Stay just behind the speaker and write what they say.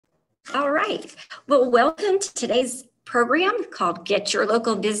All right. Well, welcome to today's program called Get Your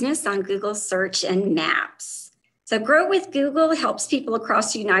Local Business on Google Search and Maps. So Grow with Google helps people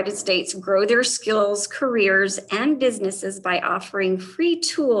across the United States grow their skills, careers, and businesses by offering free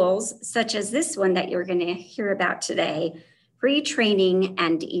tools such as this one that you're going to hear about today, free training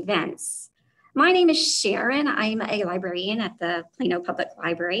and events. My name is Sharon. I'm a librarian at the Plano Public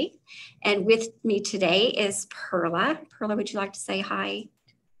Library. And with me today is Perla. Perla, would you like to say hi?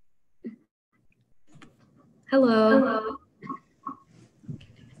 Hello.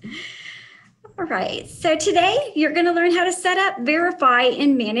 All right, so today you're going to learn how to set up, verify,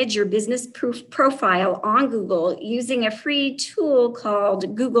 and manage your business profile on Google using a free tool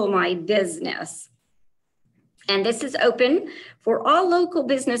called Google My Business. And this is open for all local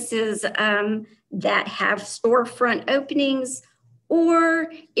businesses that have storefront openings,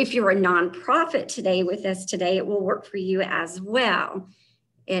 or if you're a nonprofit today with us today, it will work for you as well.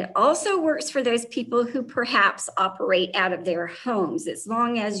 It also works for those people who perhaps operate out of their homes, as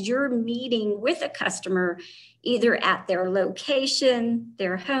long as you're meeting with a customer either at their location,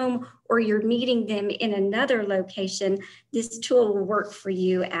 their home, or you're meeting them in another location, this tool will work for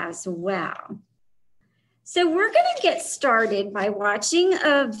you as well. So we're going to get started by watching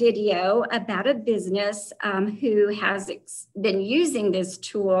a video about a business who has been using this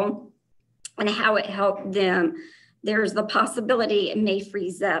tool and how it helped them. There's the possibility it may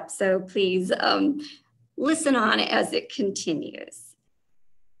freeze up, so please listen on as it continues.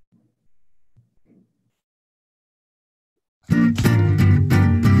 My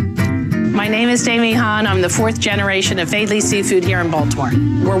name is Damie Hahn. I'm the fourth generation of Fadley Seafood here in Baltimore.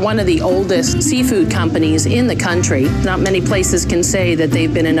 We're one of the oldest seafood companies in the country. Not many places can say that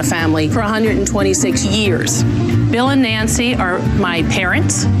they've been in a family for 126 years. Bill and Nancy are my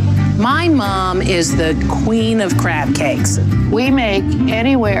parents. My mom is the queen of crab cakes. We make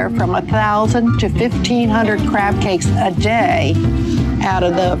anywhere from 1,000 to 1,500 crab cakes a day out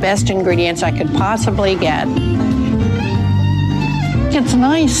of the best ingredients I could possibly get. It's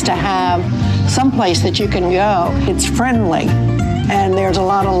nice to have someplace that you can go. It's friendly, and there's a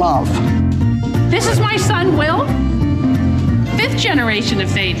lot of love. This is my son, Will, fifth generation of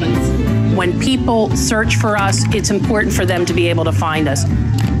Fadleys. When people search for us, it's important for them to be able to find us.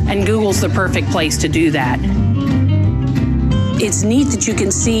 And Google's the perfect place to do that. It's neat that you can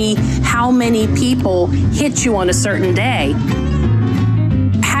see how many people hit you on a certain day.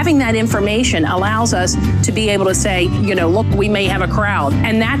 Having that information allows us to be able to say, you know, look, we may have a crowd,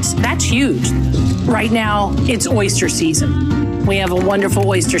 and that's huge. Right now, it's oyster season. We have a wonderful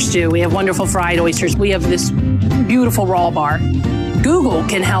oyster stew. We have wonderful fried oysters. We have this beautiful raw bar. Google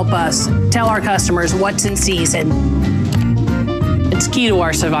can help us tell our customers what's in season. It's key to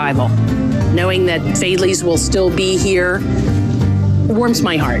our survival. Knowing that Fadley's will still be here warms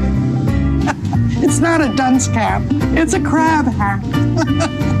my heart. It's not a dunce cap, it's a crab hat.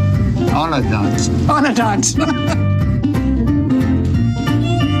 On a dunce. On a dunce.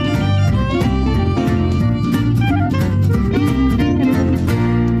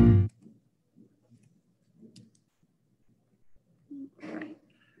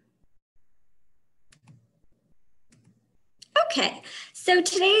 Okay, so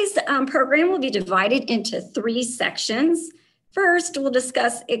today's program will be divided into 3 sections. First, we'll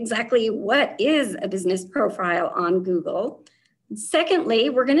discuss exactly what is a business profile on Google. Secondly,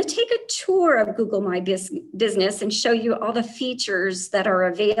 we're going to take a tour of Google My Business and show you all the features that are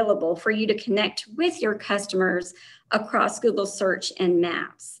available for you to connect with your customers across Google Search and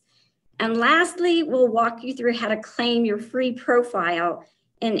Maps. And lastly, we'll walk you through how to claim your free profile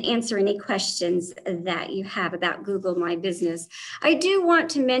and answer any questions that you have about Google My Business. I do want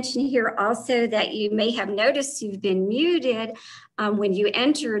to mention here also that you may have noticed you've been muted when you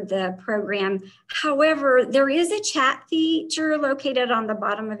entered the program. However, there is a chat feature located on the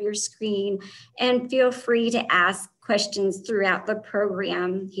bottom of your screen, and feel free to ask questions throughout the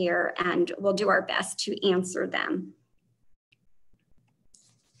program here, and we'll do our best to answer them.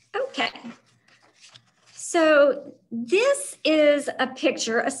 Okay. So this is a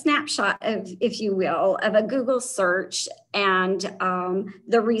picture, a snapshot of, if you will, of a Google search and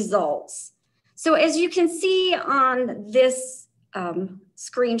the results. So as you can see on this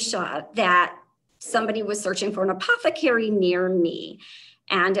screenshot, that somebody was searching for an apothecary near me,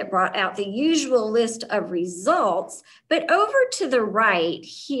 and it brought out the usual list of results. But over to the right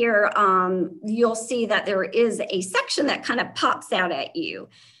here, you'll see that there is a section that kind of pops out at you.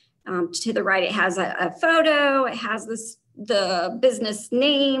 To the right, it has a photo, it has the business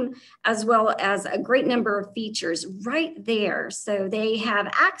name, as well as a great number of features right there. So they have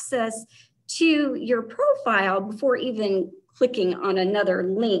access to your profile before even clicking on another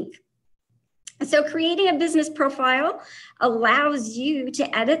link So creating a business profile allows you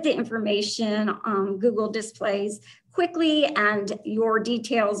to edit the information Google displays quickly, and your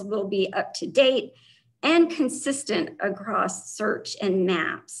details will be up to date and consistent across search and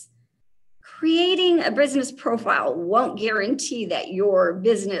maps. Creating a business profile won't guarantee that your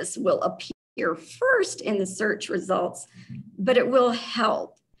business will appear first in the search results, but it will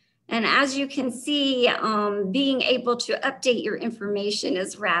help. And as you can see, being able to update your information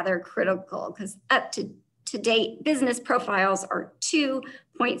is rather critical, because up to date business profiles are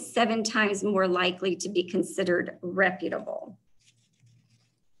 2.7 times more likely to be considered reputable.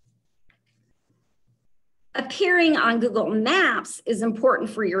 Appearing on Google Maps is important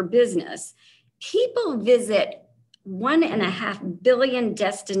for your business. People visit 1.5 billion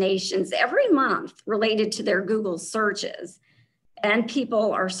destinations every month related to their Google searches, and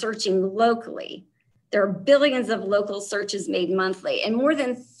people are searching locally. There are billions of local searches made monthly, and more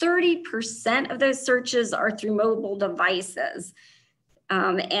than 30% of those searches are through mobile devices.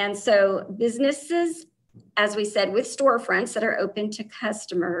 And so businesses, as we said, with storefronts that are open to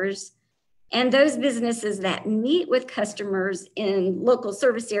customers, and those businesses that meet with customers in local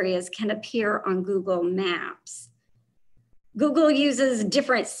service areas can appear on Google Maps. Google uses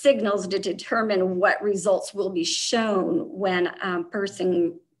different signals to determine what results will be shown when a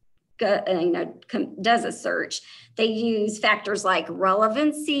person does a search. They use factors like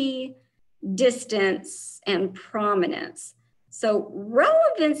relevancy, distance, and prominence. So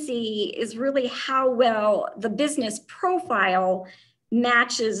relevancy is really how well the business profile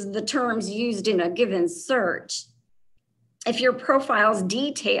matches the terms used in a given search. If your profile's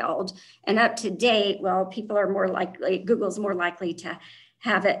detailed and up to date, well, people are more likely, Google's more likely to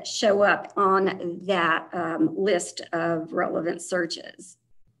have it show up on that list of relevant searches.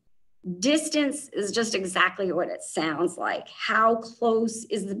 Distance is just exactly what it sounds like. How close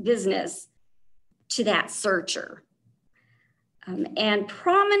is the business to that searcher? And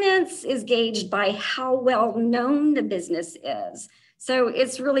prominence is gauged by how well known the business is. So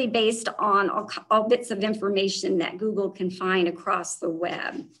it's really based on all bits of information that Google can find across the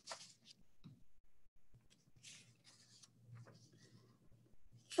web.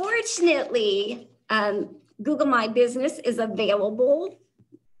 Fortunately, Google My Business is available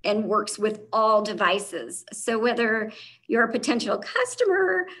and works with all devices. So whether you're a potential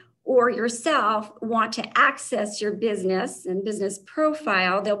customer or yourself want to access your business and business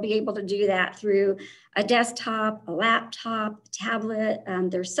profile, they'll be able to do that through a desktop, a laptop, a tablet,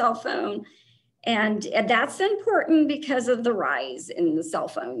 their cell phone. And that's important because of the rise in the cell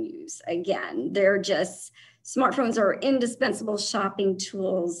phone use. Again, smartphones are indispensable shopping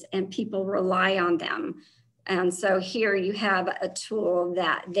tools and people rely on them. And so here you have a tool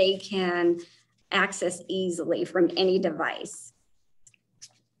that they can access easily from any device.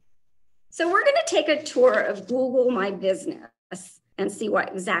 So we're going to take a tour of Google My Business and see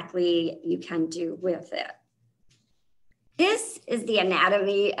what exactly you can do with it. This is the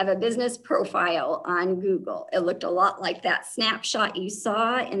anatomy of a business profile on Google. It looked a lot like that snapshot you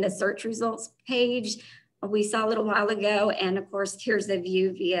saw in the search results page we saw a little while ago. And of course, here's a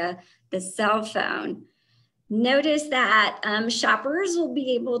view via the cell phone. Notice that shoppers will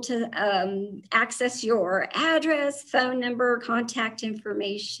be able to access your address, phone number, contact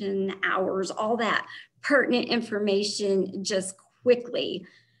information, hours, all that pertinent information just quickly.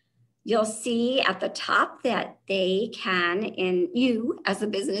 You'll see at the top that they can, and you as a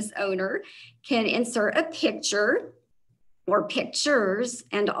business owner, can insert a picture or pictures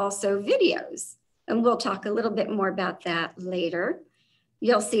and also videos. And we'll talk a little bit more about that later.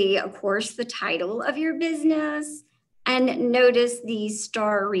 You'll see, of course, the title of your business and notice the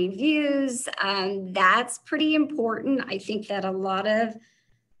star reviews. That's pretty important. I think that a lot of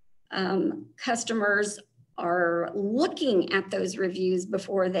customers are looking at those reviews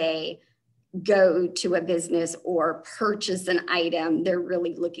before they go to a business or purchase an item. They're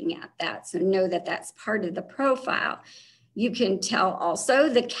really looking at that. So know that that's part of the profile. You can tell also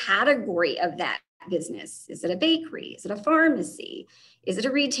the category of that business. Is it a bakery? Is it a pharmacy? Is it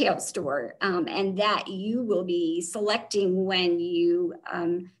a retail store? And that you will be selecting when you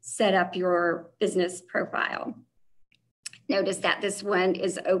set up your business profile. Notice that this one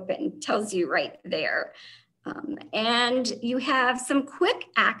is open, tells you right there. And you have some quick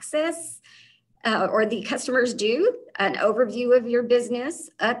access, or the customers do, an overview of your business,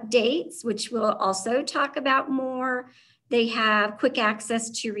 updates, which we'll also talk about more. They have quick access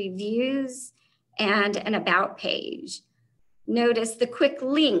to reviews and an about page. Notice the quick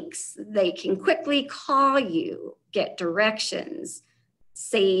links. They can quickly call you, get directions,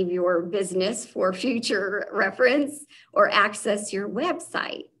 save your business for future reference, or access your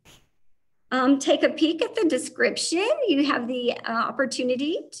website. Take a peek at the description. You have the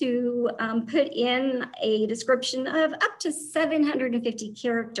opportunity to put in a description of up to 750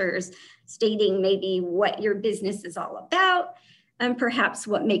 characters stating maybe what your business is all about and perhaps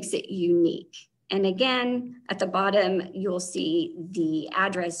what makes it unique. And again, at the bottom, you'll see the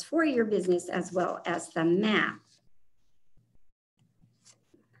address for your business as well as the map.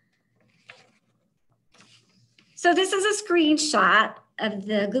 So this is a screenshot of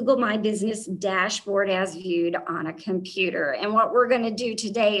the Google My Business dashboard as viewed on a computer. And what we're going to do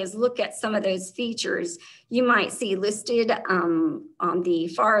today is look at some of those features you might see listed on the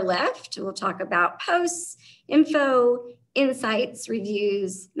far left. We'll talk about posts, info, insights,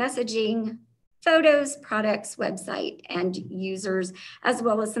 reviews, messaging, photos, products, website, and users, as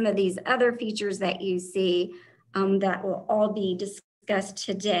well as some of these other features that you see that will all be discussed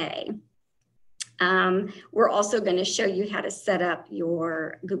today. We're also going to show you how to set up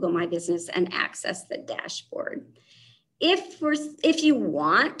your Google My Business and access the dashboard. If you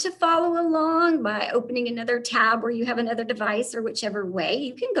want to follow along by opening another tab where you have another device or whichever way,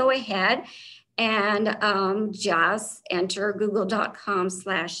 you can go ahead and just enter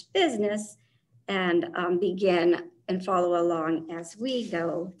google.com/business and begin and follow along as we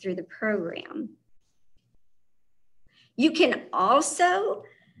go through the program. You can also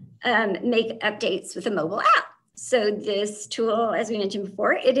make updates with a mobile app. So this tool, as we mentioned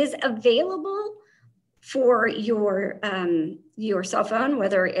before, it is available for your cell phone,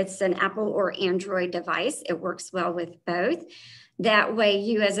 whether it's an Apple or Android device. It works well with both. That way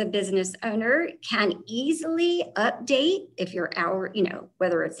you as a business owner can easily update if your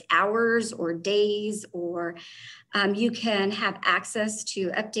whether it's hours or days, or you can have access to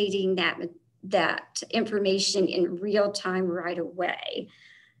updating that information in real time right away.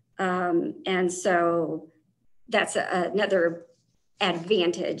 And so that's another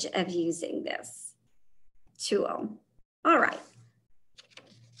advantage of using this tool. All right.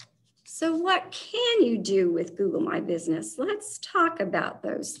 So what can you do with Google My Business? Let's talk about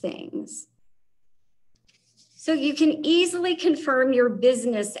those things. So you can easily confirm your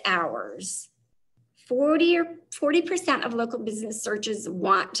business hours. 40% of local business searches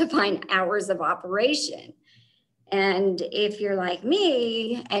want to find hours of operation. And if you're like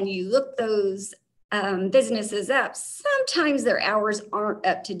me and you look those businesses up, sometimes their hours aren't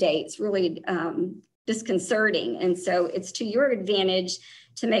up to date. It's really disconcerting. And so it's to your advantage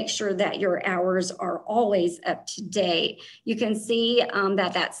to make sure that your hours are always up to date. You can see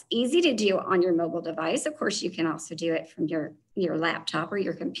that that's easy to do on your mobile device. Of course, you can also do it from your laptop or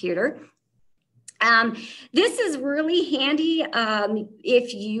your computer. This is really handy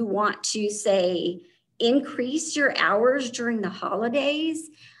if you want to, say, increase your hours during the holidays.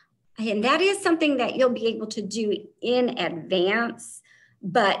 And that is something that you'll be able to do in advance.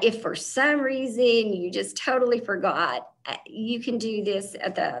 But if for some reason you just totally forgot, you can do this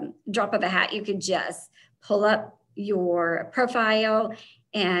at the drop of a hat. You can just pull up your profile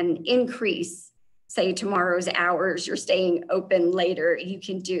and increase, say, tomorrow's hours. You're staying open later. You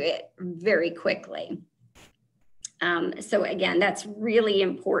can do it very quickly. So again, that's really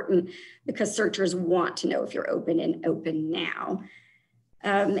important because searchers want to know if you're open and open now.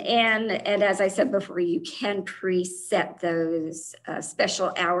 And as I said before, you can preset those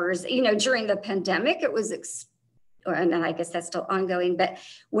special hours. During the pandemic, it was, and I guess that's still ongoing, but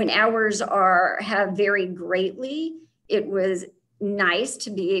when hours have varied greatly, it was nice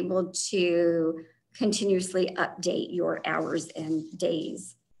to be able to continuously update your hours and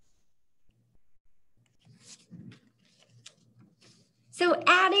days. So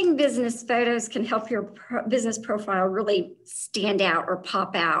adding business photos can help your business profile really stand out or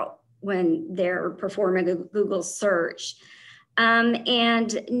pop out when they're performing a Google search.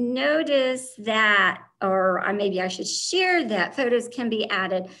 And notice that, or maybe I should share that photos can be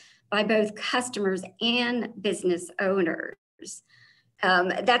added by both customers and business owners.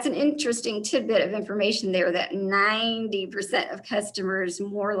 That's an interesting tidbit of information there, that 90% of customers are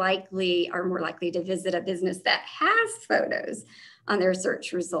more likely to visit a business that has photos on their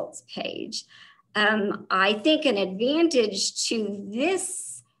search results page. I think an advantage to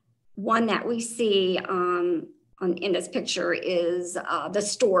this one that we see in this picture is the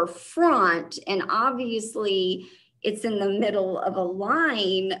storefront, and obviously it's in the middle of a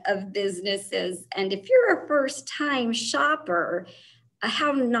line of businesses. And if you're a first-time shopper,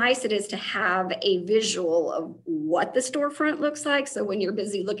 how nice it is to have a visual of what the storefront looks like. So when you're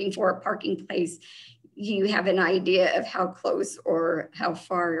busy looking for a parking place, you have an idea of how close or how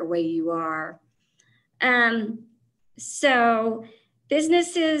far away you are. So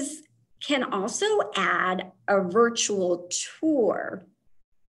businesses can also add a virtual tour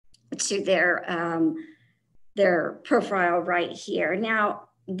to their profile right here. Now,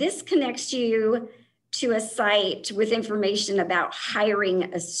 this connects you to a site with information about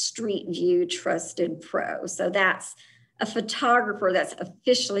hiring a Street View trusted pro. So that's a photographer that's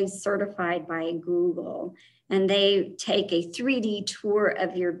officially certified by Google, and they take a 3D tour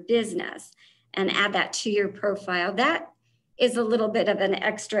of your business and add that to your profile. That is a little bit of an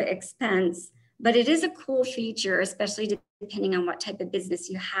extra expense, but it is a cool feature, especially depending on what type of business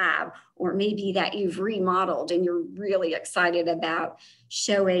you have, or maybe that you've remodeled and you're really excited about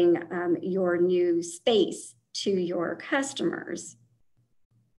showing your new space to your customers.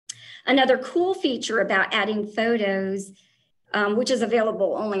 Another cool feature about adding photos, which is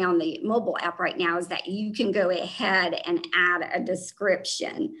available only on the mobile app right now, is that you can go ahead and add a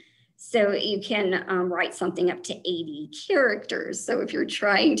description. So you can write something up to 80 characters. So if you're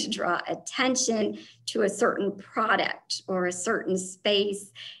trying to draw attention to a certain product or a certain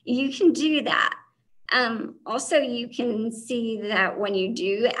space, you can do that. Also, you can see that when you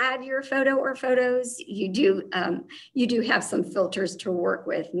do add your photo or photos, you do have some filters to work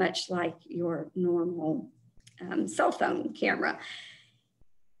with, much like your normal cell phone camera.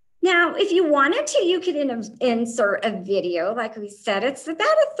 Now, if you wanted to, you could insert a video. Like we said, it's about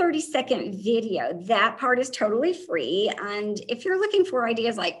a 30-second video. That part is totally free. And if you're looking for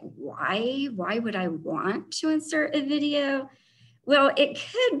ideas like why would I want to insert a video? Well, it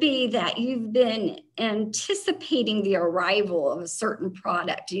could be that you've been anticipating the arrival of a certain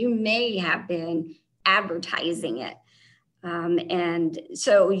product. You may have been advertising it. And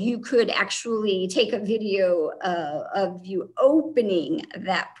so you could actually take a video of you opening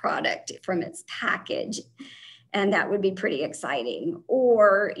that product from its package, and that would be pretty exciting.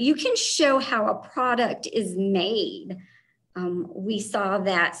 Or you can show how a product is made. We saw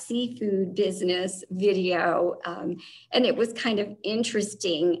that seafood business video, and it was kind of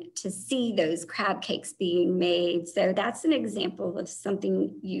interesting to see those crab cakes being made. So that's an example of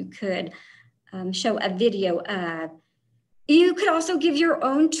something you could show a video of. You could also give your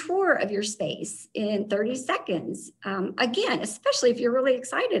own tour of your space in 30 seconds. Again, especially if you're really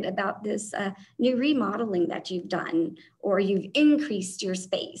excited about this new remodeling that you've done, or you've increased your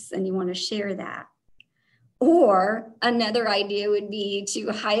space and you want to share that. Or another idea would be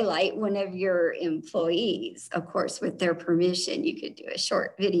to highlight one of your employees. Of course, with their permission, you could do a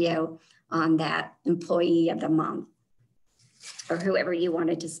short video on that employee of the month or whoever you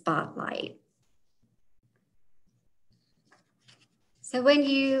wanted to spotlight. So when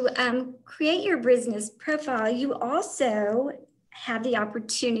you create your business profile, you also have the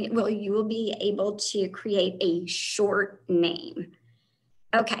opportunity, well, you will be able to create a short name.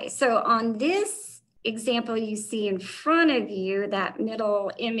 Okay, so on this example you see in front of you, that middle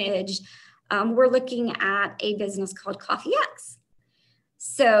image, we're looking at a business called Coffee X.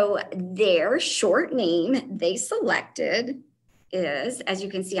 So their short name they selected is, as you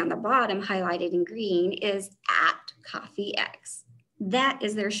can see on the bottom, highlighted in green, is @CoffeeX. That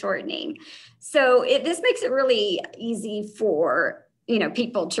is their short name. So this makes it really easy for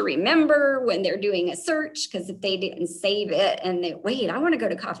people to remember when they're doing a search, because if they didn't save it and they wait, I want to go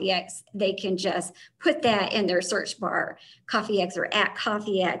to CoffeeX, they can just put that in their search bar, CoffeeX or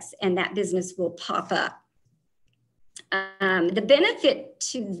 @CoffeeX, and that business will pop up. The benefit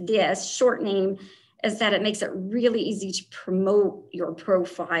to this short name is that it makes it really easy to promote your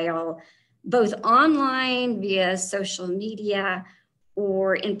profile, both online via social media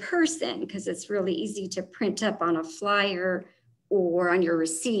or in person, because it's really easy to print up on a flyer or on your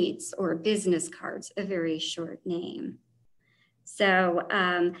receipts or business cards, a very short name. So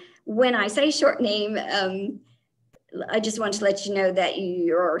when I say short name, I just want to let you know that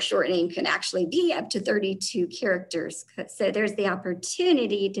your short name can actually be up to 32 characters. So there's the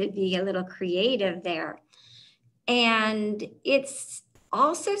opportunity to be a little creative there. And it's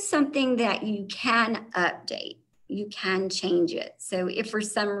also something that you can update. You can change it. So if for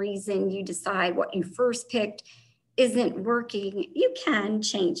some reason you decide what you first picked isn't working, you can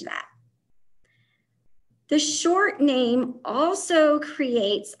change that. The short name also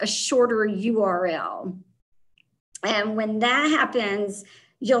creates a shorter URL. And when that happens,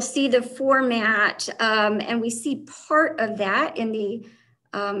 you'll see the format, and we see part of that in the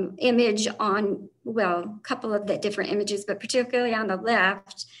image on, well, a couple of the different images, but particularly on the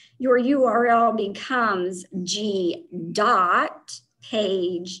left. Your URL becomes g.page/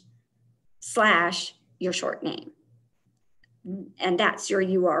 your short name. And that's your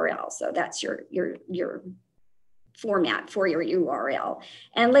URL. So that's your format for your URL.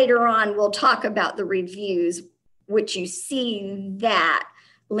 And later on, we'll talk about the reviews, which you see that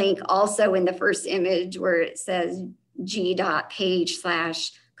link also in the first image where it says g.page/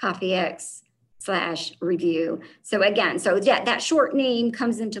 coffeex/review. So again, so that short name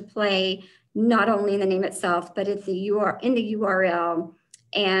comes into play not only in the name itself, but in the URL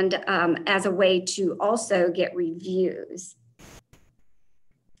and as a way to also get reviews.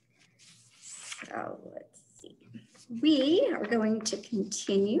 So let's see. We are going to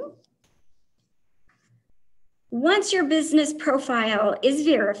continue. Once your business profile is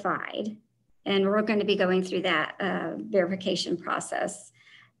verified, and we're going to be going through that verification process,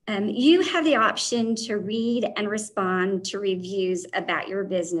 you have the option to read and respond to reviews about your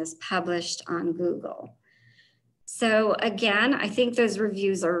business published on Google. So again, I think those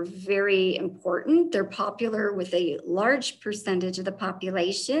reviews are very important. They're popular with a large percentage of the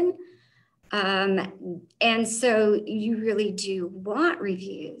population. And so you really do want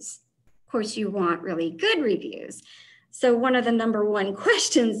reviews. Of course, you want really good reviews. So one of the number one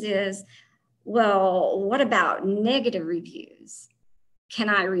questions is, well, what about negative reviews? Can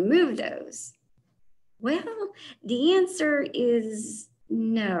I remove those? Well, the answer is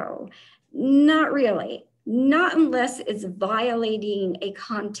no, not really. Not unless it's violating a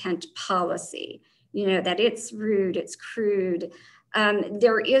content policy, you know, that it's rude, it's crude.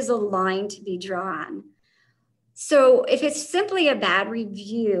 There is a line to be drawn. So if it's simply a bad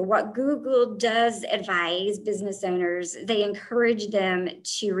review, what Google does advise business owners, they encourage them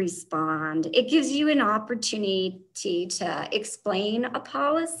to respond. It gives you an opportunity to explain a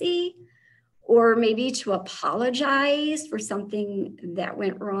policy or maybe to apologize for something that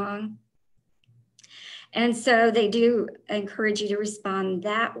went wrong. And so they do encourage you to respond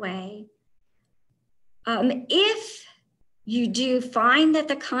that way. If you do find that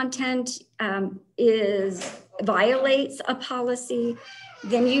the content violates a policy,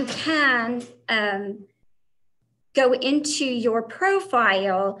 then you can go into your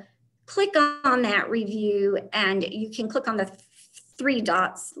profile, click on that review, and you can click on the three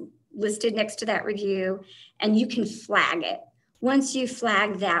dots listed next to that review, and you can flag it. Once you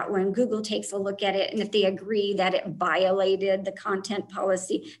flag that one, Google takes a look at it, and if they agree that it violated the content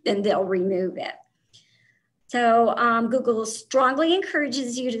policy, then they'll remove it. So Google strongly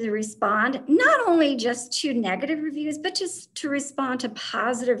encourages you to respond, not only just to negative reviews, but just to respond to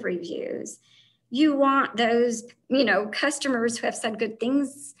positive reviews. You want those, you know, customers who have said good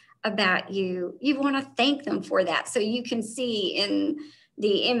things about you. You want to thank them for that. So you can see in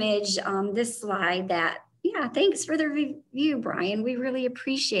the image on this slide that, yeah, thanks for the review, Brian. We really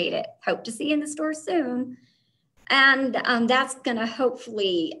appreciate it. Hope to see you in the store soon. And that's going to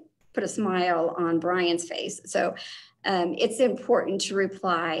hopefully put a smile on Brian's face. So it's important to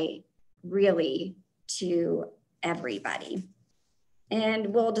reply really to everybody.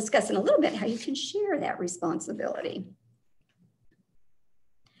 And we'll discuss in a little bit how you can share that responsibility.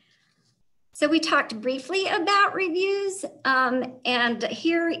 So we talked briefly about reviews, and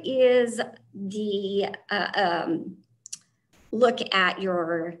here is the look at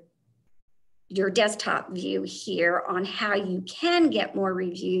your desktop view here on how you can get more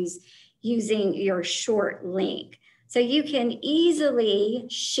reviews using your short link. So you can easily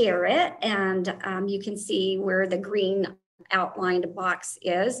share it, and you can see where the green outlined box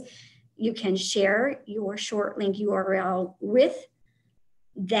is. You can share your short link URL with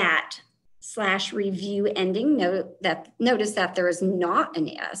that /review ending. Notice that there is not an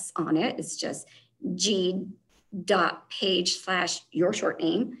S on it. It's just g.page/your short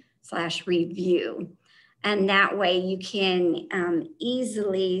name /review. And that way you can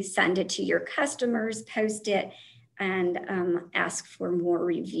easily send it to your customers, post it, and ask for more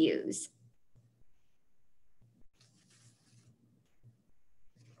reviews.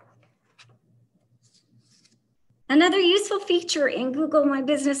 Another useful feature in Google My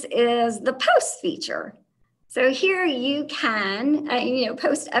Business is the post feature. So here you can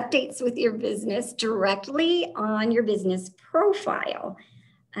post updates with your business directly on your business profile.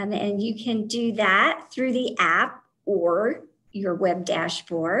 And you can do that through the app or your web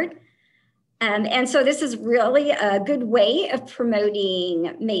dashboard. And so this is really a good way of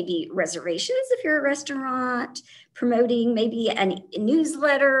promoting maybe reservations if you're a restaurant, promoting maybe a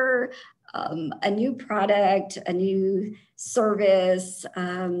newsletter, a new product, a new service,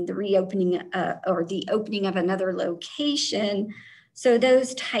 the reopening or the opening of another location. So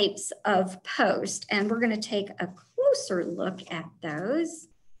those types of posts, and we're going to take a closer look at those.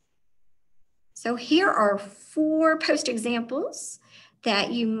 So here are 4 post examples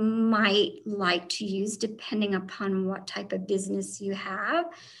that you might like to use depending upon what type of business you have.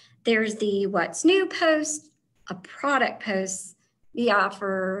 There's the what's new post, a product post, the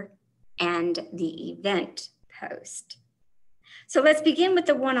offer, and the event post. So let's begin with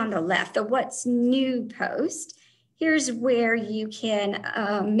the one on the left, the what's new post. Here's where you can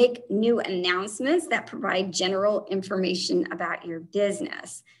make new announcements that provide general information about your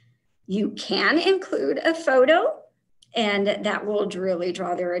business. You can include a photo, and that will really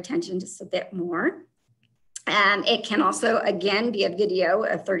draw their attention just a bit more. It can also, again, be a video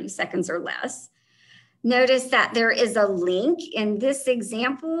of 30 seconds or less. Notice that there is a link. In this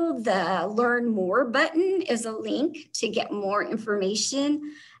example, the Learn More button is a link to get more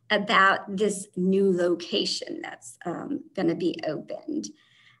information about this new location that's going to be opened.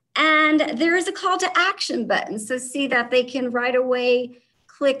 And there is a call to action button. So see that they can right away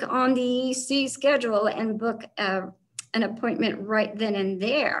click on the See Schedule and book an appointment right then and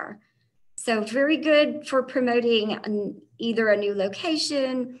there. So very good for promoting either a new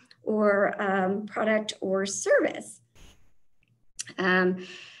location or product or service. On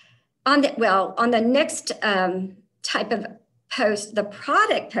the next type of post, the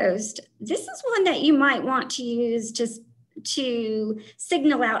product post, this is one that you might want to use just to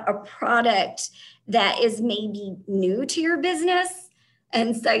signal out a product that is maybe new to your business.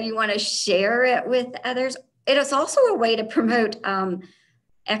 And so you want to share it with others. It is also a way to promote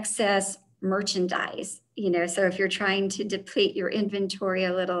excess merchandise. So if you're trying to deplete your inventory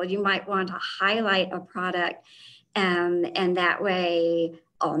a little, you might want to highlight a product, and that way,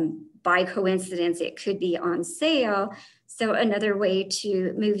 by coincidence, it could be on sale. So another way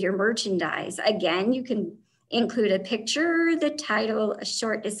to move your merchandise. Again, you can include a picture, the title, a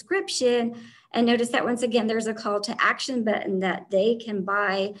short description, and notice that once again, there's a call to action button that they can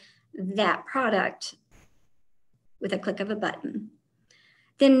buy that product with a click of a button.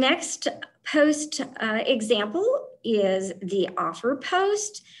 The next post example is the offer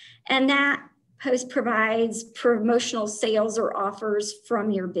post, and that post provides promotional sales or offers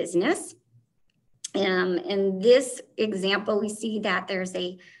from your business. In this example, we see that there's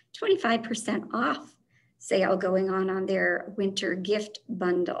a 25% off sale going on their winter gift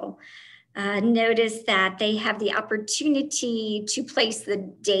bundle. Notice that they have the opportunity to place the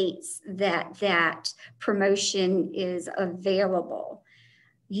dates that promotion is available.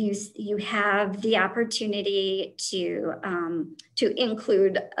 You have the opportunity to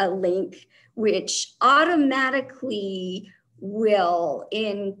include a link which automatically will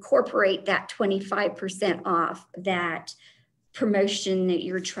incorporate that 25% off that promotion that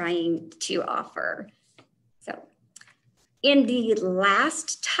you're trying to offer. So in the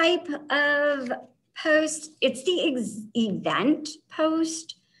last type of post, it's the event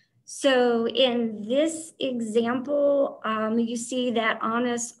post. So in this example, you see that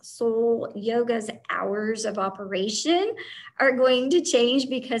Honest Soul Yoga's hours of operation are going to change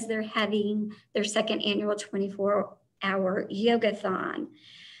because they're having their second annual 24-hour yogathon.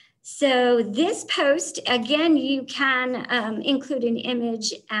 So this post, again, you can include an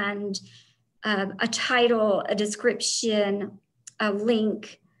image and a title, a description, a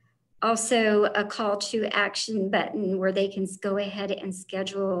link, also a call to action button where they can go ahead and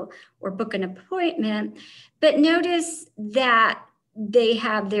schedule or book an appointment. But notice that they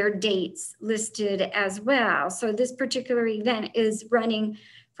have their dates listed as well. So this particular event is running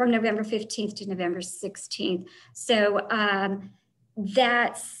from November 15th to November 16th. So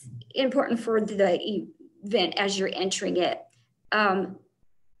that's important for the event as you're entering it.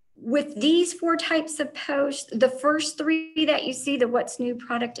 With these 4 types of posts, the first 3 that you see, the what's new,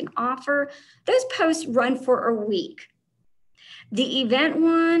 product, and offer, those posts run for a week. The event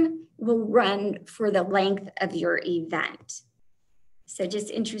one will run for the length of your event. So just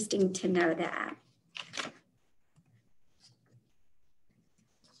interesting to know that.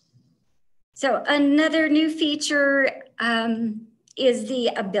 So another new feature is the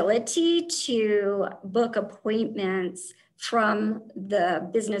ability to book appointments from the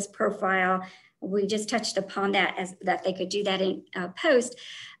business profile. We just touched upon that as that they could do that in post.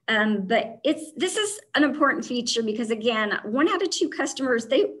 But this is an important feature because again, 1 out of 2 customers,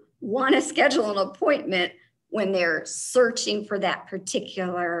 they want to schedule an appointment when they're searching for that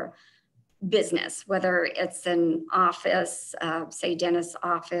particular business, whether it's an office, say dentist's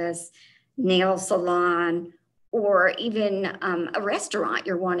office, nail salon, or even a restaurant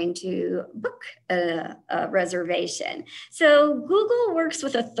you're wanting to book a reservation. So Google works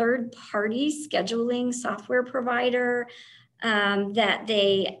with a third-party scheduling software provider that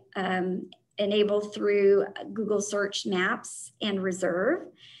they enable through Google Search Maps and Reserve.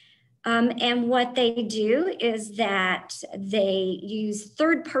 And what they do is that they use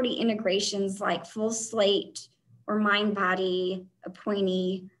third-party integrations like Full Slate or MindBody,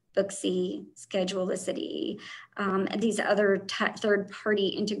 Appointee, Booksy, Schedulicity, these other third-party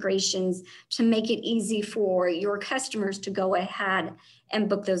integrations to make it easy for your customers to go ahead and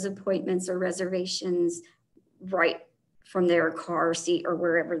book those appointments or reservations right from their car seat or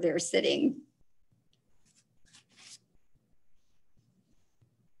wherever they're sitting.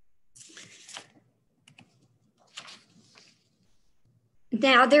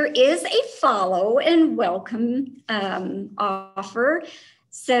 Now there is a follow and welcome offer.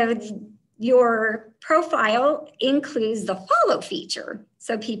 So your profile includes the follow feature.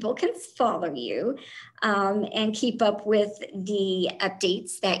 So people can follow you and keep up with the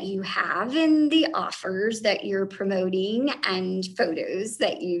updates that you have and the offers that you're promoting and photos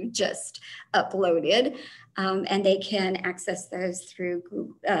that you just uploaded. And they can access those through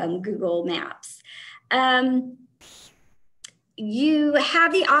Google Maps. You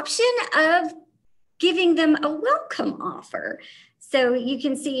have the option of giving them a welcome offer. So you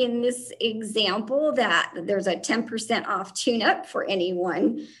can see in this example that there's a 10% off tune-up for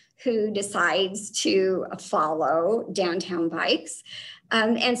anyone who decides to follow Downtown Bikes.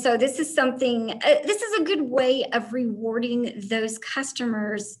 And so this is something, this is a good way of rewarding those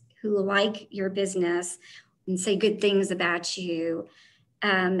customers who like your business and say good things about you.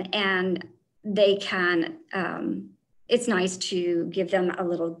 And they can, it's nice to give them a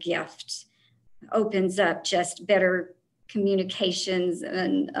little gift. Opens up just better communications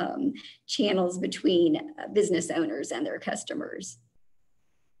and channels between business owners and their customers.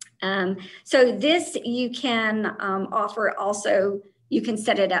 So this you can offer also, you can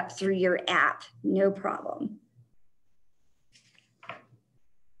set it up through your app, no problem.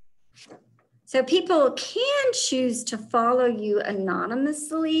 So people can choose to follow you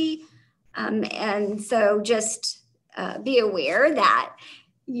anonymously. And so just be aware that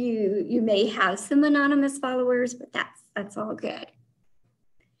you may have some anonymous followers, but that's all good.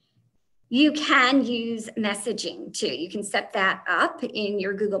 You can use messaging too. You can set that up in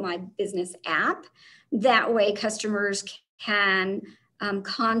your Google My Business app. That way customers can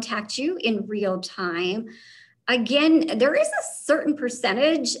contact you in real time. Again, there is a certain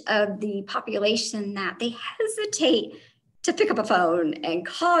percentage of the population that they hesitate to pick up a phone and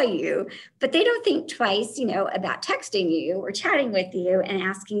call you, but they don't think twice, about texting you or chatting with you and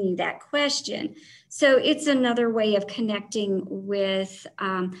asking you that question. So it's another way of connecting with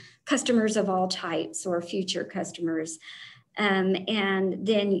customers of all types or future customers. And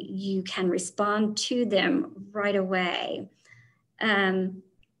then you can respond to them right away.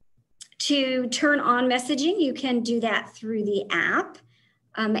 To turn on messaging, you can do that through the app.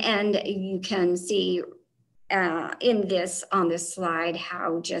 And you can see on this slide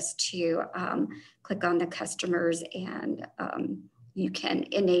how just to click on the customers and you can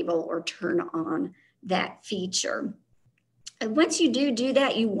enable or turn on that feature. And once you do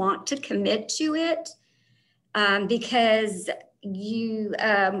that, you want to commit to it because you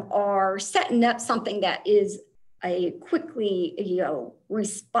are setting up something that is a quickly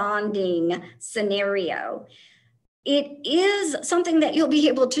responding scenario. It is something that you'll be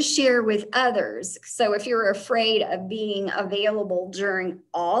able to share with others. So if you're afraid of being available during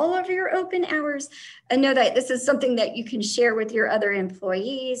all of your open hours, know that this is something that you can share with your other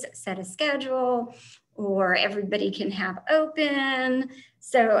employees, set a schedule, or everybody can have open.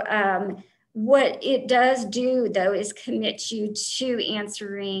 So what it does do, though, is commit you to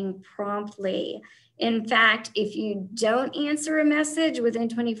answering promptly. In fact, if you don't answer a message within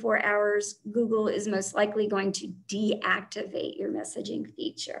 24 hours, Google is most likely going to deactivate your messaging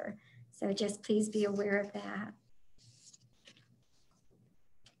feature. So just please be aware of that.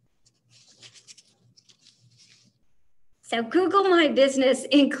 So Google My Business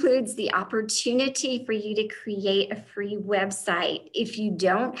includes the opportunity for you to create a free website. If you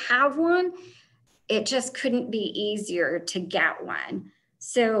don't have one, it just couldn't be easier to get one.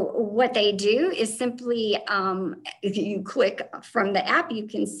 So what they do is simply, if you click from the app, you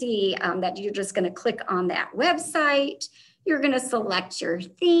can see that you're just going to click on that website. You're going to select your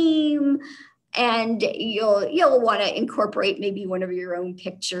theme, and you'll want to incorporate maybe one of your own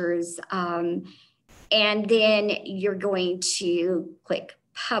pictures. And then you're going to click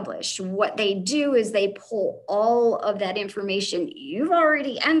publish. What they do is they pull all of that information you've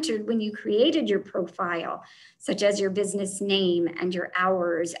already entered when you created your profile, such as your business name and your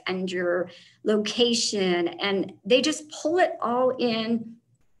hours and your location, and they just pull it all in,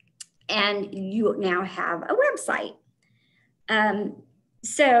 and you now have a website.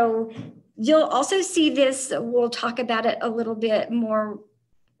 So you'll also see this, we'll talk about it a little bit more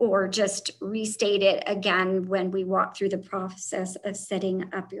or just restate it again when we walk through the process of setting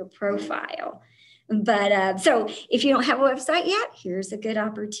up your profile. But so if you don't have a website yet, here's a good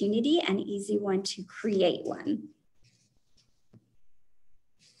opportunity, an easy one to create one.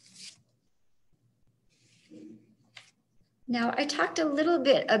 Now, I talked a little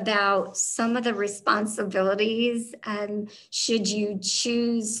bit about some of the responsibilities, should you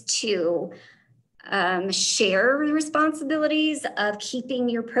choose to share the responsibilities of keeping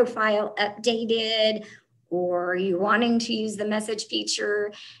your profile updated, or you wanting to use the message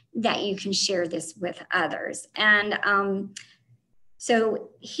feature, that you can share this with others. And so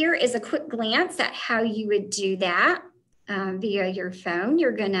here is a quick glance at how you would do that via your phone.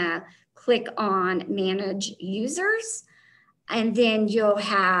 You're gonna click on Manage Users, and then you'll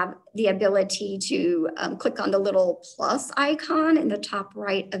have the ability to click on the little plus icon in the top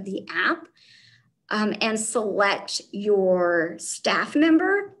right of the app and select your staff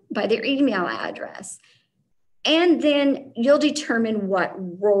member by their email address. And then you'll determine what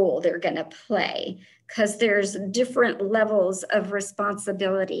role they're going to play, because there's different levels of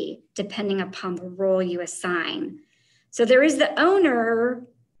responsibility depending upon the role you assign. So there is the owner,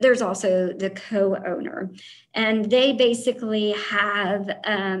 there's also the co-owner, and they basically have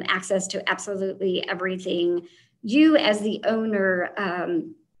access to absolutely everything. You as the owner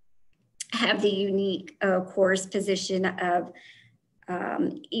have the unique, of course, position of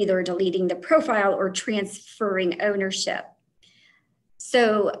either deleting the profile or transferring ownership.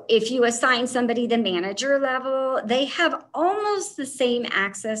 So if you assign somebody the manager level, they have almost the same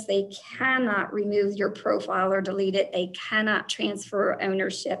access. They cannot remove your profile or delete it. They cannot transfer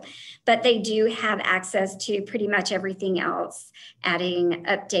ownership, but they do have access to pretty much everything else, adding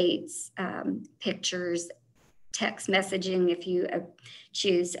updates, pictures, text messaging if you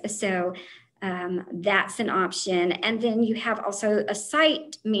choose. So that's an option. And then you have also a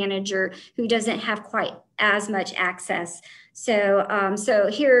site manager who doesn't have quite as much access. So, so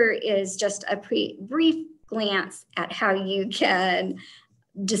here is just a brief glance at how you can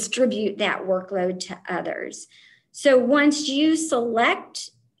distribute that workload to others. So once you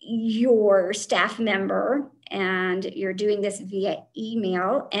select your staff member, and you're doing this via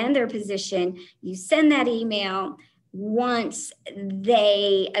email and their position, you send that email. Once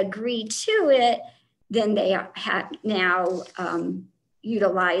they agree to it, then they have now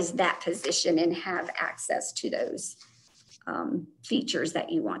utilize that position and have access to those features that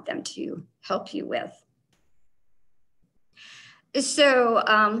you want them to help you with. So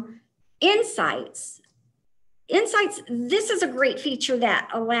Insights, this is a great feature that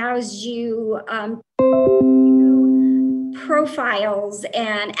allows you profiles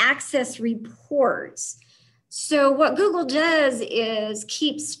and access reports. So what Google does is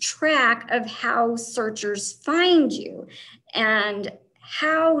keeps track of how searchers find you and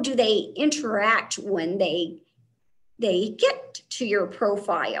how do they interact when they get to your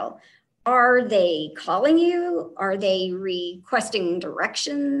profile. Are they calling you? Are they requesting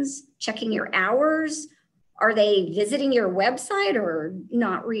directions, checking your hours? Are they visiting your website or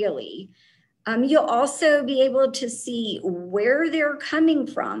not really? You'll also be able to see where they're coming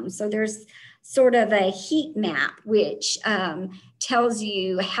from. So there's sort of a heat map, which tells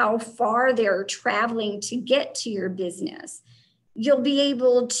you how far they're traveling to get to your business. You'll be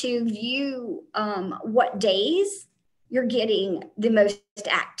able to view what days you're getting the most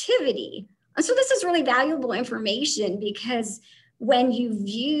activity. And so this is really valuable information, because when you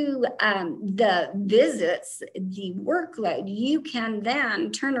view the visits, the workload, you can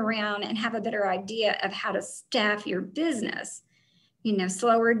then turn around and have a better idea of how to staff your business. You know,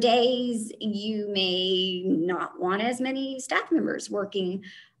 slower days, you may not want as many staff members working.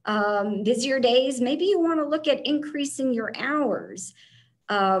 Busier days, maybe you want to look at increasing your hours.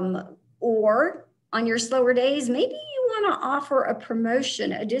 Or on your slower days, maybe you want to offer a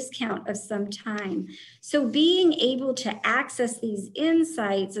promotion, a discount of some time. So being able to access these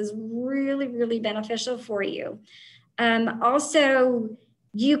insights is really, really beneficial for you. Also,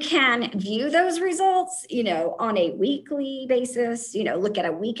 you can view those results, you know, on a weekly basis, you know, look at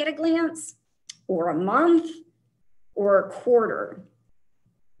a week at a glance, or a month, or a quarter.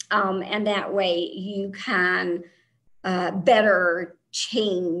 And that way you can better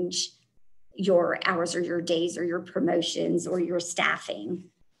change your hours or your days or your promotions or your staffing.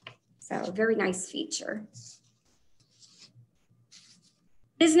 So very nice feature.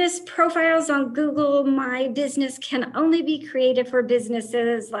 Business profiles on Google My Business can only be created for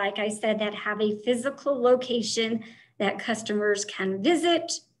businesses, like I said, that have a physical location that customers can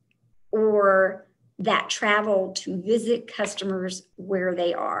visit, or that travel to visit customers where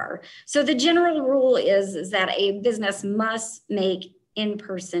they are. So the general rule is that a business must make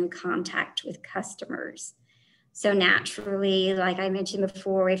in-person contact with customers. So naturally, like I mentioned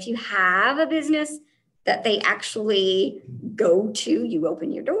before, if you have a business that they actually go to, you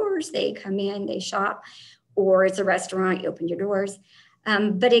open your doors, they come in, they shop, or it's a restaurant, you open your doors.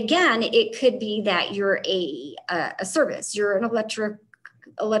 But again, it could be that you're a service, you're an electrical,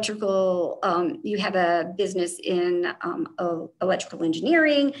 you have a business in electrical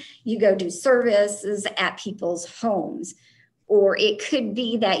engineering, you go do services at people's homes. Or it could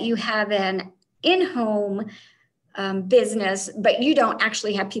be that you have an in-home business, but you don't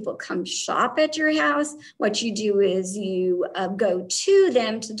actually have people come shop at your house. What you do is you go to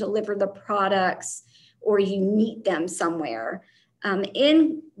them to deliver the products, or you meet them somewhere.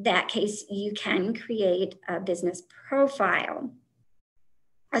 In that case, you can create a business profile.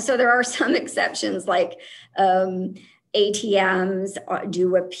 So there are some exceptions, like ATMs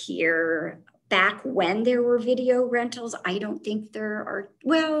do appear. Back when there were video rentals, I don't think there are,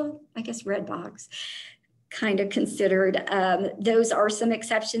 well, I guess Redbox kind of considered. Those are some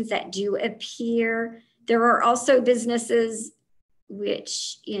exceptions that do appear. There are also businesses,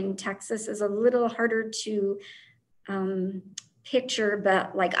 which in Texas is a little harder to picture,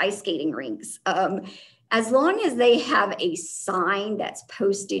 but like ice skating rinks. As long as they have a sign that's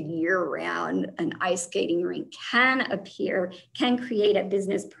posted year-round, an ice skating rink can appear, can create a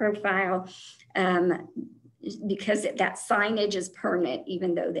business profile, because that signage is permanent,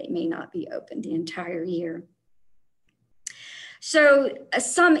 even though they may not be open the entire year. So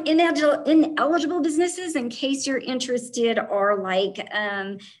some ineligible businesses, in case you're interested, are like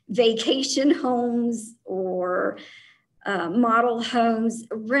vacation homes or model homes,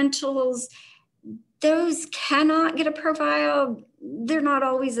 rentals. Those cannot get a profile. They're not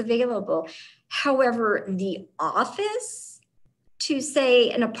always available. However, the office, to say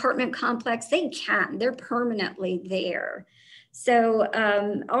an apartment complex, they can, they're permanently there. So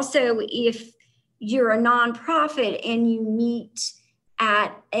also, if you're a nonprofit and you meet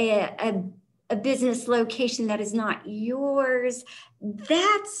at a business location that is not yours,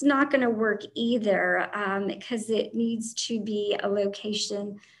 that's not going to work either, because it needs to be a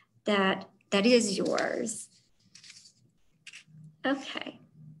location that is yours. Okay,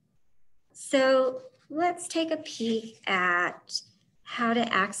 so let's take a peek at how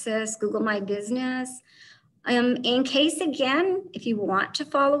to access Google My Business. In case, again, if you want to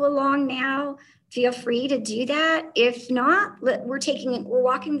follow along now, feel free to do that. If not, we're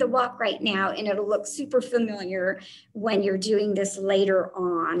walking the walk right now, and it'll look super familiar when you're doing this later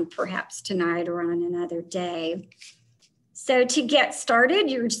on, perhaps tonight or on another day. So to get started,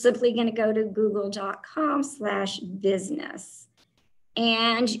 you're simply going to go to google.com/business,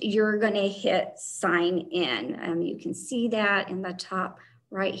 and you're going to hit sign in. You can see that in the top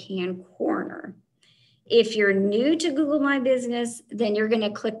right-hand corner. If you're new to Google My Business, then you're going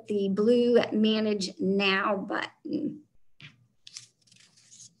to click the blue Manage Now button.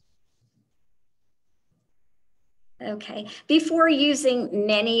 Okay, before using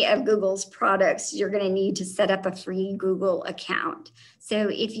many of Google's products, you're going to need to set up a free Google account. So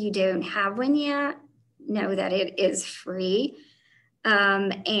if you don't have one yet, know that it is free.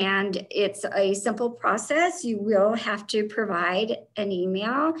 And it's a simple process. You will have to provide an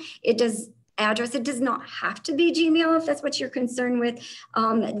email. It does not have to be Gmail if that's what you're concerned with.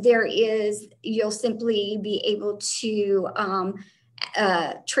 You'll simply be able to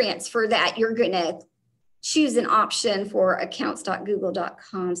transfer that. You're going to choose an option for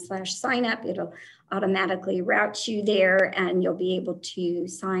accounts.google.com/signup. It'll automatically route you there, and you'll be able to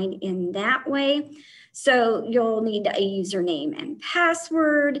sign in that way. So you'll need a username and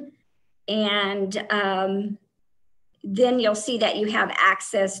password, and then you'll see that you have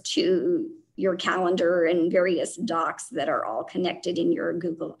access to your calendar and various docs that are all connected in your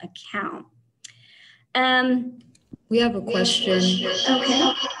Google account. We have a question.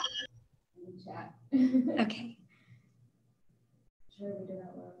 Okay. Okay.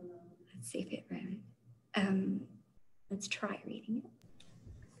 Let's see if it ran. Let's try reading it.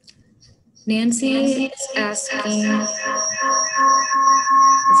 Nancy is asking, is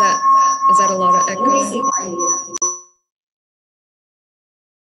that a lot of echo?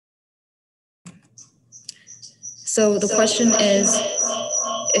 So the question is,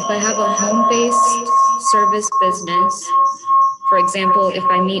 if I have a home-based service business, for example, if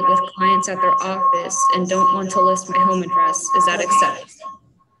I meet with clients at their office and don't want to list my home address, is that accepted?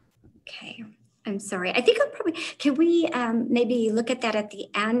 Okay, I'm sorry. I think can we maybe look at that at the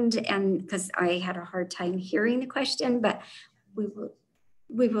end, and because I had a hard time hearing the question, but we will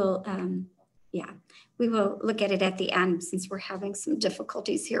look at it at the end since we're having some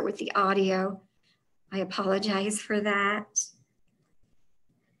difficulties here with the audio. I apologize for that.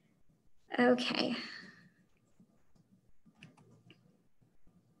 Okay.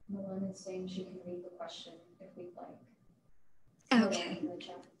 Melanie is saying she can read the question if we'd like. Okay.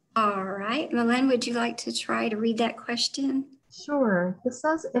 All right. Malin, would you like to try to read that question? Sure. This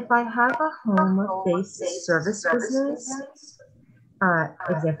says if I have a home-based service business,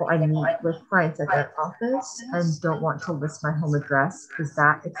 example, I meet with clients at their office and don't want to list my home address, is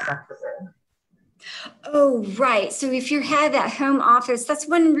that acceptable? Oh, right. So if you have that home office, that's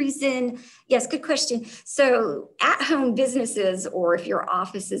one reason. Yes, good question. So at home businesses, or if your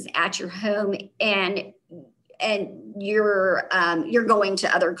office is at your home and you're going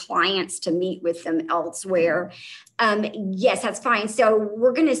to other clients to meet with them elsewhere, yes, that's fine. So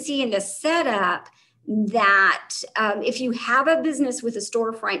we're going to see in the setup that if you have a business with a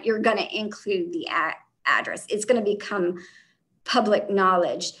storefront, you're going to include the address. It's going to become public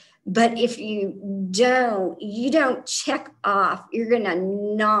knowledge. But if you don't check off, you're going to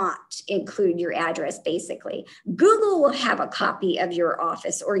not include your address, basically. Google will have a copy of your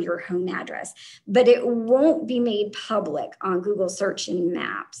office or your home address, but it won't be made public on Google Search and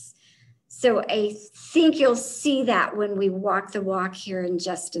Maps. So I think you'll see that when we walk the walk here in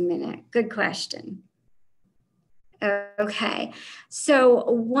just a minute. Good question. Okay, so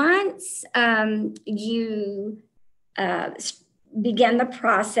once you begin the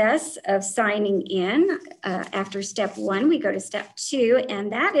process of signing in, after step 1, we go to step 2,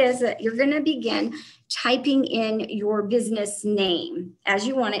 and that is that you're going to begin typing in your business name as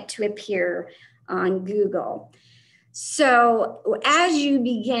you want it to appear on Google. So as you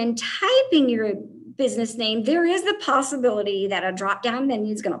begin typing your business name, there is the possibility that a drop-down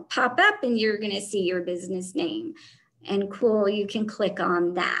menu is going to pop up and you're going to see your business name. And cool, you can click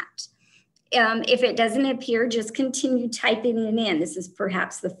on that. If it doesn't appear, just continue typing it in. This is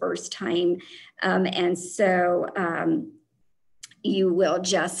perhaps the first time. And so you will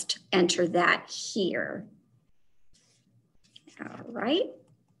just enter that here. All right.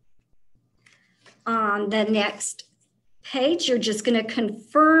 On the next page, you're just going to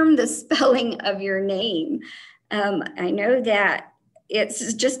confirm the spelling of your name. I know that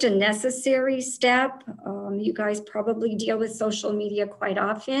it's just a necessary step. You guys probably deal with social media quite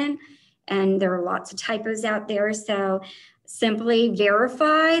often, and there are lots of typos out there. So simply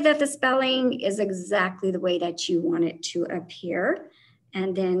verify that the spelling is exactly the way that you want it to appear.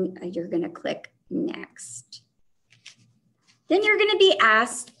 And then you're going to click next. Then you're going to be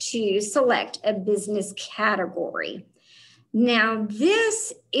asked to select a business category. Now,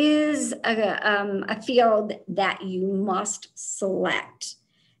 this is a field that you must select.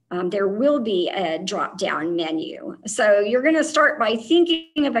 There will be a drop-down menu. So you're going to start by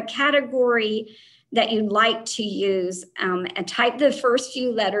thinking of a category that you'd like to use and type the first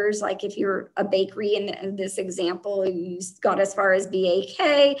few letters. Like if you're a bakery in this example, you got as far as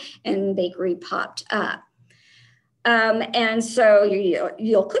BAK and bakery popped up. And so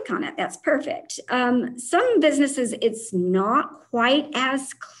you'll click on it. That's perfect. Some businesses, it's not quite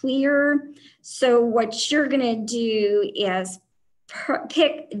as clear. So what you're going to do is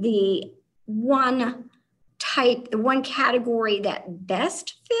pick the one category that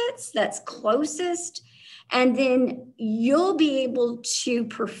best fits, that's closest, and then you'll be able to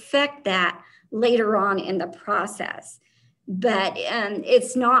perfect that later on in the process. But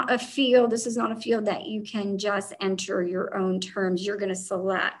it's not a field, this is not a field that you can just enter your own terms. You're going to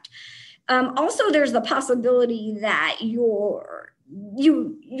select. Also, there's the possibility that your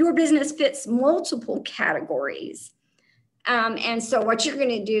business fits multiple categories. And so what you're going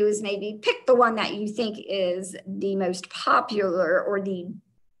to do is maybe pick the one that you think is the most popular or the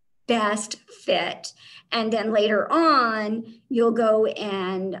best fit. And then later on, you'll go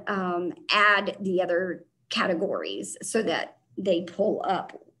and add the other categories so that they pull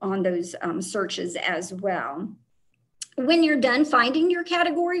up on those searches as well. When you're done finding your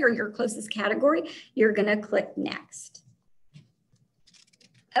category or your closest category, you're going to click next.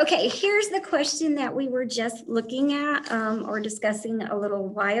 Okay, here's the question that we were just looking at or discussing a little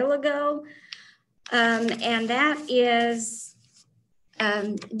while ago. And that is,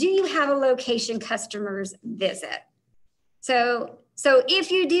 do you have a location customers visit? So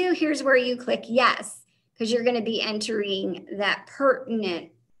if you do, here's where you click yes, because you're going to be entering that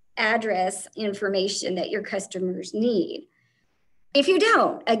pertinent address information that your customers need. If you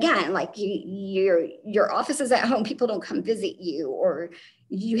don't, again, like your office is at home, people don't come visit you, or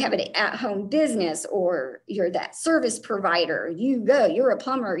you have an at-home business, or you're that service provider, you're a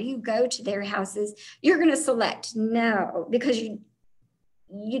plumber, you go to their houses, you're going to select no, because you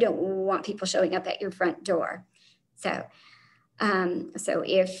don't want people showing up at your front door. So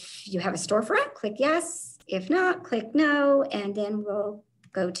if you have a storefront, click yes. If not, click no, and then we'll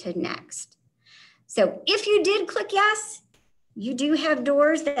go to next. So if you did click yes, you do have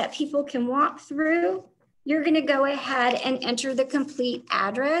doors that people can walk through. You're going to go ahead and enter the complete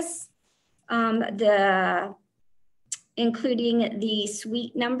address. In including the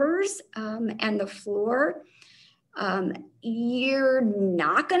suite numbers and the floor. You're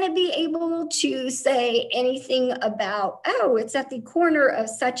not going to be able to say anything about, oh, it's at the corner of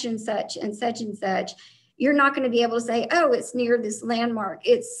such and such and such and such. You're not going to be able to say, oh, it's near this landmark.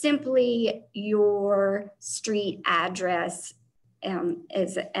 It's simply your street address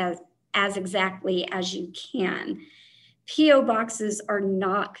as exactly as you can. PO boxes are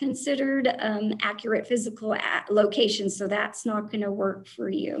not considered accurate physical locations, so that's not going to work for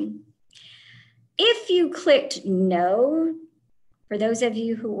you. If you clicked no, for those of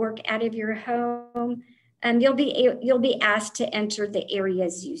you who work out of your home, you'll be asked to enter the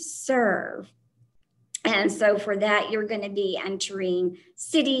areas you serve. And so for that, you're going to be entering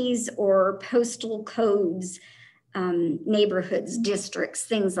cities or postal codes, neighborhoods, districts,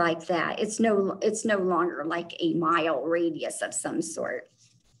 things like that. It's no longer like a mile radius of some sort.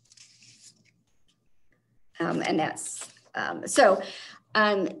 And that's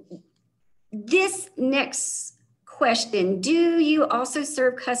this next question, do you also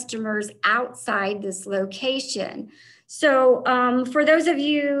serve customers outside this location? So for those of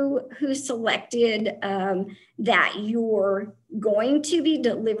you who selected that you're going to be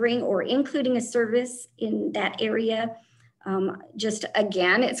delivering or including a service in that area, just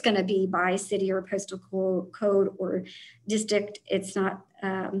again, it's going to be by city or postal code or district. It's not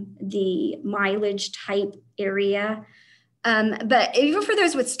the mileage type area. But even for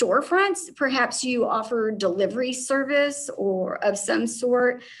those with storefronts, perhaps you offer delivery service or of some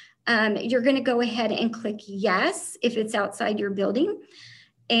sort, you're going to go ahead and click yes if it's outside your building,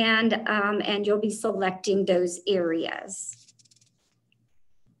 and you'll be selecting those areas.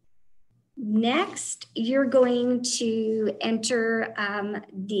 Next, you're going to enter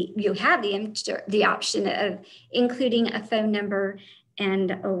you have the option of including a phone number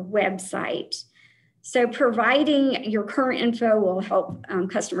and a website. So providing your current info will help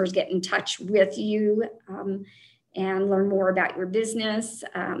customers get in touch with you and learn more about your business.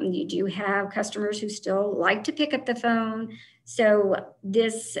 You do have customers who still like to pick up the phone. So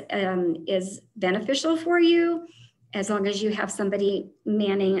this is beneficial for you as long as you have somebody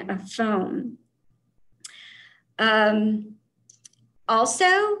manning a phone.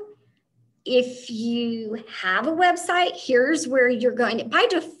 Also, if you have a website, here's where you're going to, by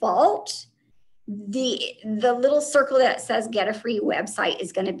default, the little circle that says get a free website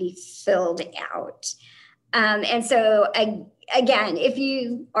is going to be filled out. And so again, if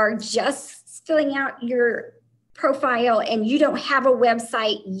you are just filling out your profile and you don't have a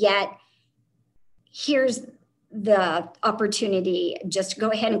website yet, here's the opportunity. Just go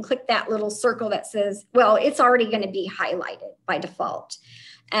ahead and click that little circle that says, well, it's already going to be highlighted by default.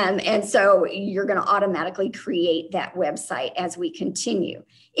 And so you're going to automatically create that website as we continue.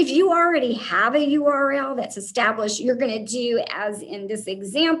 If you already have a URL that's established, you're going to do as in this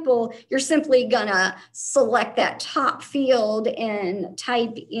example, you're simply going to select that top field and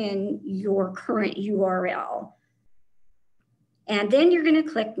type in your current URL. And then you're going to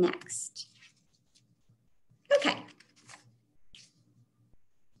click next. Okay.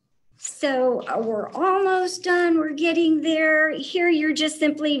 So we're almost done. We're getting there. Here, you're just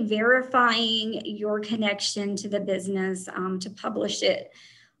simply verifying your connection to the business to publish it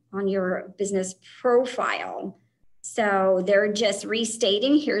on your business profile. So they're just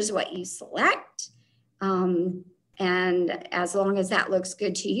restating, here's what you select. And as long as that looks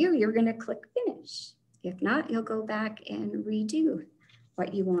good to you, you're going to click finish. If not, you'll go back and redo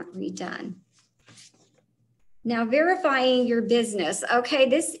what you want redone. Now, verifying your business. Okay,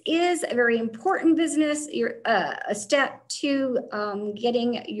 this is a very important business. You're a step to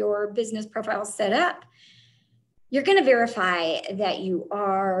getting your business profile set up. You're going to verify that you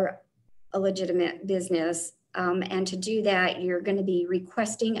are a legitimate business. And to do that, you're going to be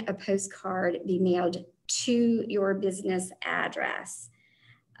requesting a postcard be mailed to your business address.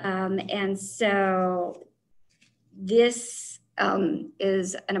 And so this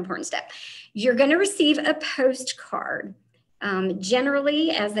is an important step. You're going to receive a postcard.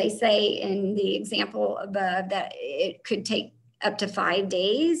 Generally, as they say in the example above, that it could take up to 5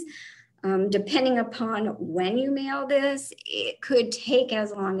 days. Depending upon when you mail this, it could take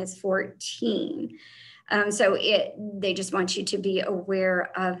as long as 14. So they just want you to be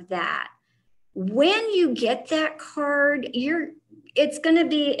aware of that. When you get that card, it's going to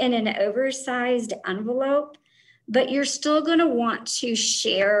be in an oversized envelope, but you're still going to want to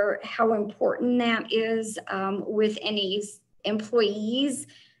share how important that is with any employees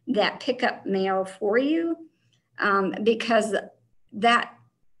that pick up mail for you, because that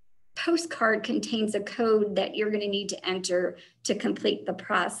postcard contains a code that you're going to need to enter to complete the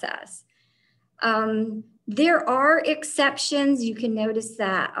process. There are exceptions. You can notice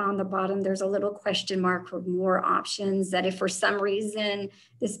that on the bottom, there's a little question mark for more options, that if for some reason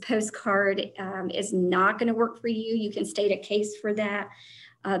this postcard is not going to work for you, you can state a case for that.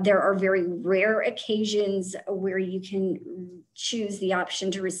 There are very rare occasions where you can choose the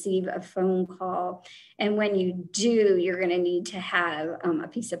option to receive a phone call. And when you do, you're going to need to have a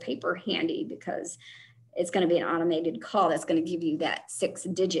piece of paper handy, because it's going to be an automated call that's going to give you that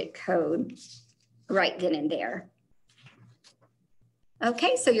 6-digit code right then and there.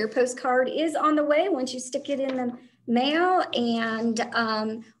 Okay, so your postcard is on the way once you stick it in the mail,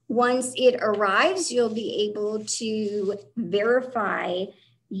 and once it arrives, you'll be able to verify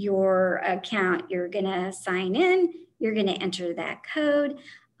your account. You're gonna sign in, you're gonna enter that code,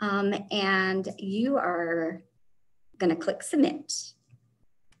 and you are gonna click submit.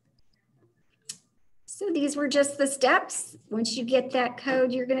 So these were just the steps. Once you get that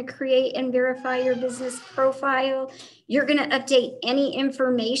code, you're going to create and verify your business profile. You're going to update any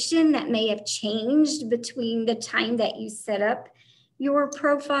information that may have changed between the time that you set up your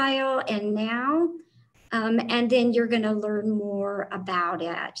profile and now. And then you're going to learn more about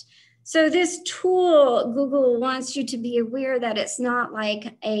it. So this tool, Google wants you to be aware that it's not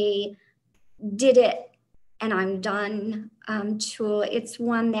like a did it and I'm done tool. It's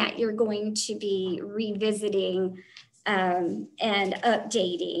one that you're going to be revisiting and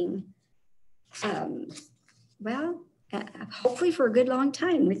updating, hopefully for a good long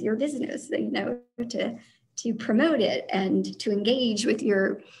time with your business, to promote it and to engage with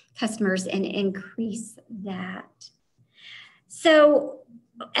your customers and increase that. So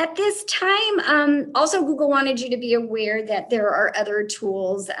at this time, also Google wanted you to be aware that there are other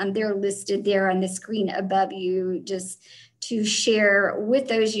tools, and they're listed there on the screen above you, just to share with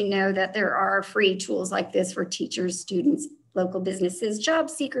those you know that there are free tools like this for teachers, students, local businesses, job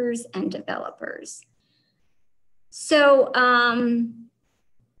seekers, and developers. So,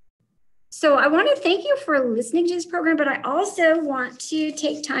 so I want to thank you for listening to this program, but I also want to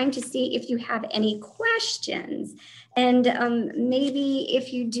take time to see if you have any questions. And maybe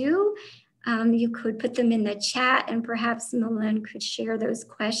if you do, you could put them in the chat, and perhaps Malin could share those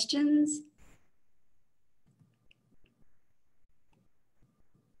questions.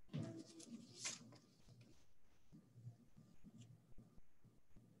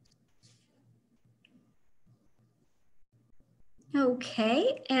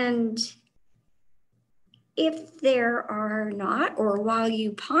 Okay, and if there are not, or while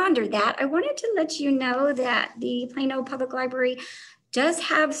you ponder that, I wanted to let you know that the Plano Public Library does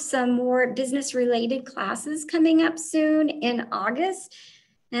have some more business-related classes coming up soon in August.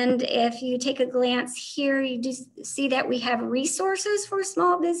 And if you take a glance here, you do see that we have resources for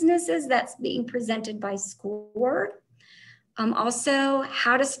small businesses that's being presented by SCORE. Also,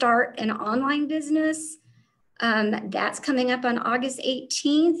 how to start an online business. That's coming up on August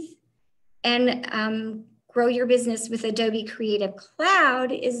 18th. And Grow Your Business with Adobe Creative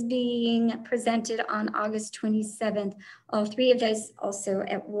Cloud is being presented on August 27th. All three of those also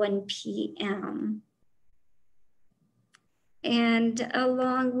at 1 p.m. And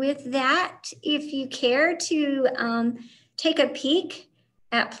along with that, if you care to take a peek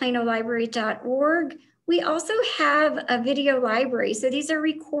at planolibrary.org, we also have a video library. So these are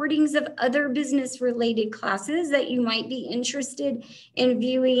recordings of other business-related classes that you might be interested in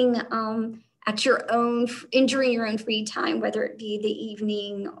viewing at your own, during your own free time, whether it be the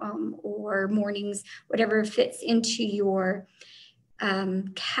evening or mornings, whatever fits into your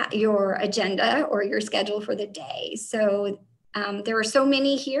agenda or your schedule for the day. So there are so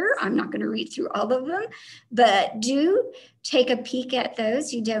many here. I'm not going to read through all of them, but do take a peek at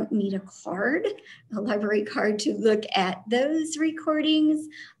those. You don't need a card, a library card, to look at those recordings,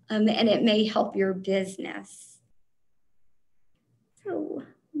 and it may help your business. So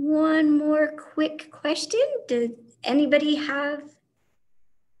one more quick question. Does anybody have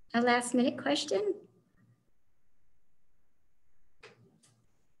a last minute question?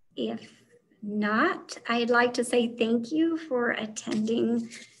 If not, I'd like to say thank you for attending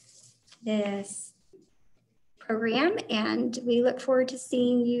this program, and we look forward to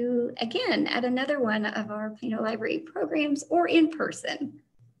seeing you again at another one of our Plano Library programs or in person.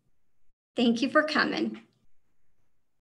 Thank you for coming.